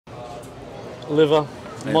Liva,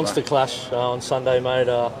 monster clash on Sunday, mate.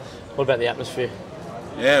 What about the atmosphere?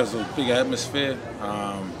 Yeah, it was a big atmosphere.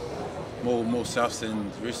 More Souths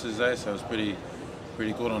than Roosters Day, so it was pretty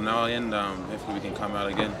good on our end. Hopefully we can come out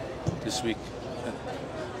again this week.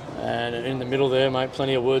 And in the middle there, mate,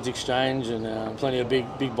 plenty of words exchanged and plenty of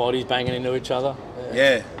big bodies banging into each other.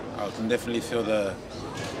 Yeah, I can definitely feel the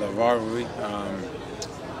rivalry.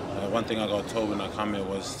 One thing I got told when I come here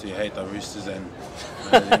was to hate the Roosters, and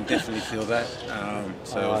I can definitely feel that.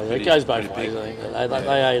 It goes both ways. I think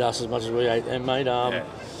they hate us as much as we hate them, mate.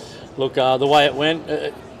 Look, the way it went.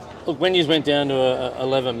 Look, when you went down to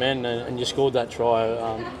 11 men and you scored that try,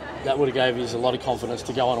 that would have gave you a lot of confidence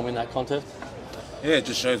to go on and win that contest. Yeah, it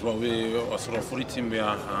just shows what sort of footy team we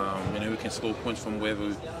are. We can score points from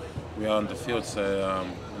wherever we are on the field. So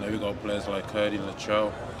we got players like Cody,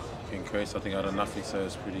 Latrell, can create something out of nothing. So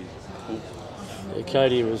it's pretty cool. Yeah,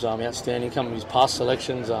 Cody was outstanding. Coming with his past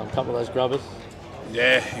selections, a couple of those grubbers.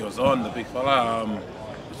 Yeah, he was on, the big fella.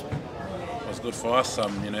 It was good for us. Had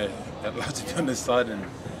a lot to be on this side, and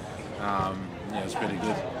it was pretty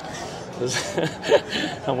good.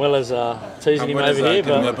 And well as teasing him over here,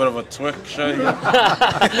 but a bit of a twerk show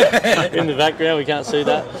in the background, we can't see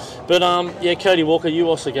that. But Cody Walker, you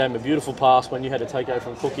also gave him a beautiful pass when you had to take over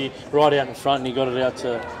from Cookie right out in front, and he got it out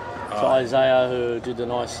to Isaiah, who did the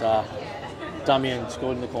nice dummy and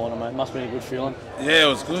scored in the corner, mate. Must have been a good feeling. Yeah, it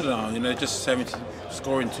was good. Just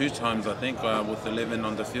scoring 2 times, I think, with 11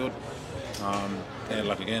 on the field.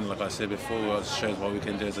 Like I said before, it shows what we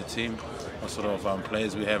can do as a team, what sort of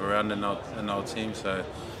players we have around in our team. So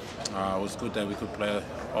it was good that we could play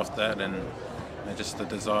off that, and just the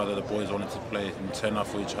desire that the boys wanted to play and turn up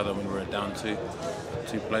for each other when we were down two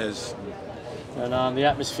players. And the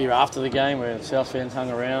atmosphere after the game, where South fans hung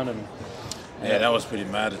around, and yeah, that was pretty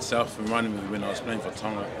mad itself. It reminded me of when I was playing for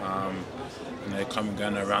Tonga. Coming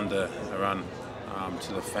going around to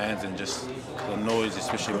the fans, and just the noise,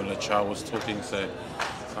 especially when Latrell was talking. So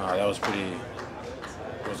that was pretty.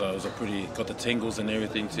 Got the tingles and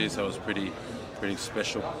everything too. So it was pretty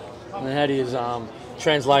special. And how do you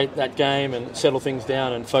translate that game and settle things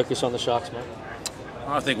down and focus on the Sharks, mate?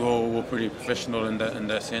 I think we're pretty professional in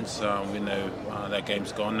that sense. We know that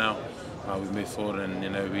game's gone now. We move forward, and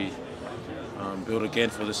we build again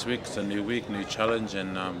for this week. It's a new week, new challenge,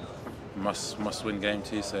 and must win game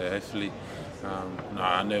too. So hopefully,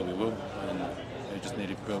 I know we will, and we just need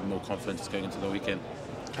to build more confidence going into the weekend.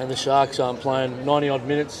 And the Sharks playing 90 odd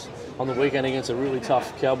minutes on the weekend against a really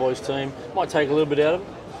tough Cowboys team. Might take a little bit out of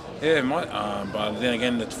them. Yeah, it might. But then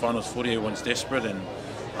again, the finals footy, everyone's desperate, and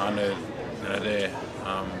I know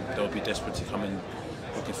they'll be desperate to come in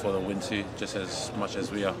looking for the win too, just as much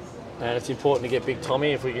as we are. And it's important to get Big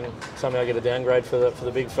Tommy. If we can somehow get a downgrade for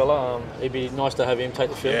the big fella, it'd be nice to have him take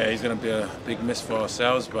the field. Yeah, he's going to be a big miss for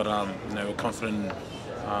ourselves, but we're confident in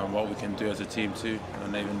what we can do as a team too.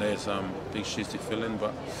 And even there's big shoes to fill in,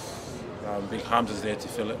 but Big Harms is there to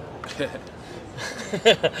fill it.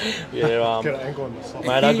 Yeah,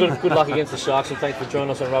 mate. Good luck against the Sharks, and thanks for joining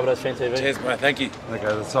us on Rabbitohs Fan TV. Cheers, mate. Thank you. Okay,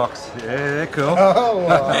 the socks. Yeah, cool. Oh,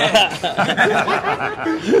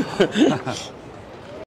 wow.